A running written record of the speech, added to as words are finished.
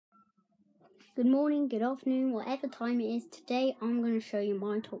Good morning, good afternoon, whatever time it is. Today I'm going to show you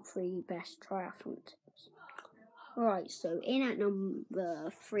my top 3 best triathlon tips. Alright, so in at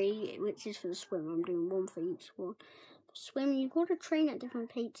number 3, which is for the swim, I'm doing one for each one. For swim, you've got to train at different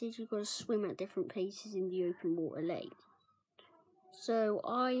paces, you've got to swim at different paces in the open water lake. So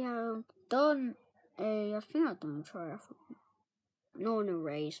I have done I think I've done a triathlon. Not in a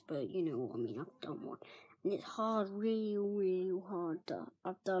race, but you know what I mean, I've done one. And it's hard, real hard.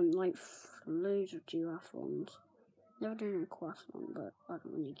 I've done like loads of duathlons. Never done a aquathlon, but I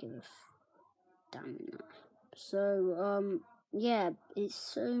don't really give a damn in that. So, yeah, it's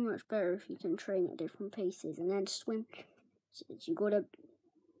so much better if you can train at different paces. And then swim, you gotta,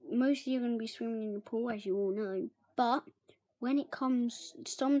 mostly you're gonna be swimming in the pool, as you all know. But when it comes,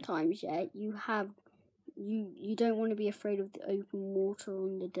 sometimes, yeah, you don't want to be afraid of the open water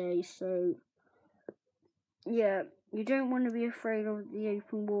on the day, so yeah, you don't want to be afraid of the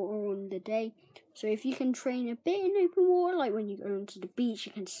open water on the day. So if you can train a bit in open water, like when you go onto the beach,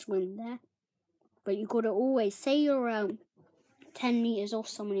 you can swim there. But you've got to always, say you're around 10 metres off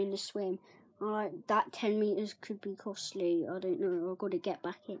someone in the swim, that 10 metres could be costly, I don't know, I've got to get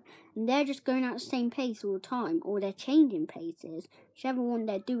back in. And they're just going at the same pace all the time, or they're changing paces. Whichever one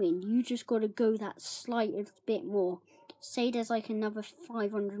they're doing, you just got to go that slightest bit more. Say there's like another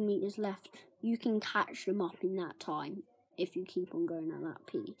 500 metres left, you can catch them up in that time if you keep on going at that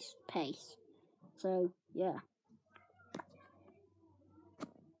pace. So, yeah.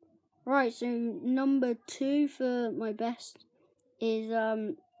 Right, so number 2 for my best is,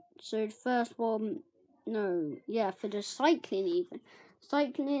 so the first one, for the cycling even.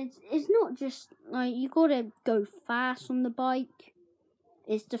 Cycling is not just, like, you gotta go fast on the bike.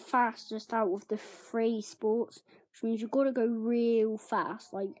 It's the fastest out of the 3 sports, which means you've got to go real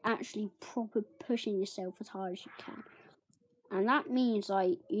fast, like actually proper pushing yourself as hard as you can. And that means,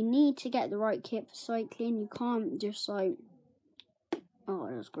 like, you need to get the right kit for cycling. You can't just, like, oh,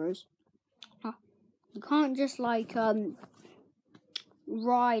 that's gross. You can't just, like,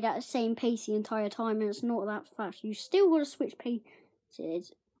 ride at the same pace the entire time, and it's not that fast. You still got to switch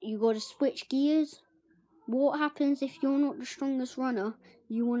paces. You got to switch gears. What happens if you're not the strongest runner?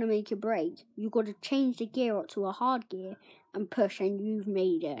 You want to make a break. You got to change the gear up to a hard gear and push, and you've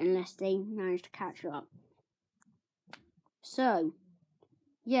made it, unless they manage to catch up. So,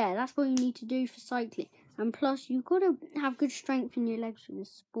 yeah, that's what you need to do for cycling. And plus, you've got to have good strength in your legs in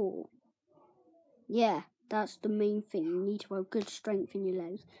this sport. Yeah, that's the main thing. You need to have good strength in your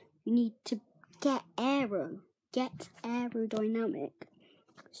legs. You need to get aerodynamic.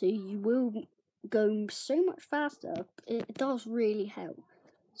 So you will go so much faster. It does really help.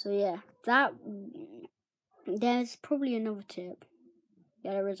 So yeah, there's probably another tip.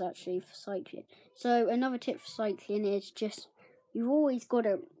 Yeah, there is actually for cycling. So another tip for cycling is just, you've always got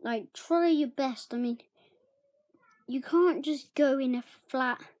to, like, try your best. I mean, you can't just go in a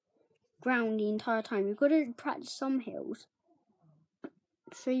flat ground the entire time. You've got to practice some hills.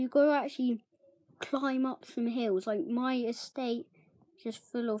 So you've got to actually climb up some hills. Like my estate, just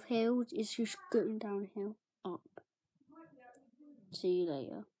full of hills, it's just going downhill up. See you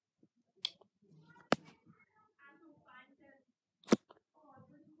later.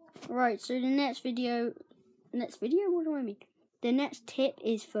 Right, so the next video, what do I mean? The next tip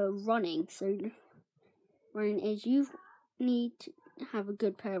is for running. So running is, you need to have a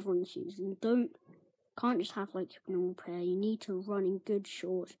good pair of running shoes, and can't just have like a normal pair. You need to run in good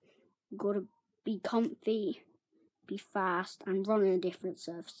shorts. You've got to be comfy, be fast, and run on different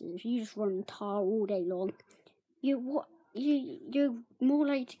surfaces. If you just run tar all day long, you're more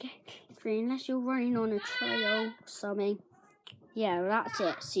likely to get injured unless you're running on a trail or something. Yeah, that's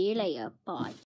it. See you later. Bye.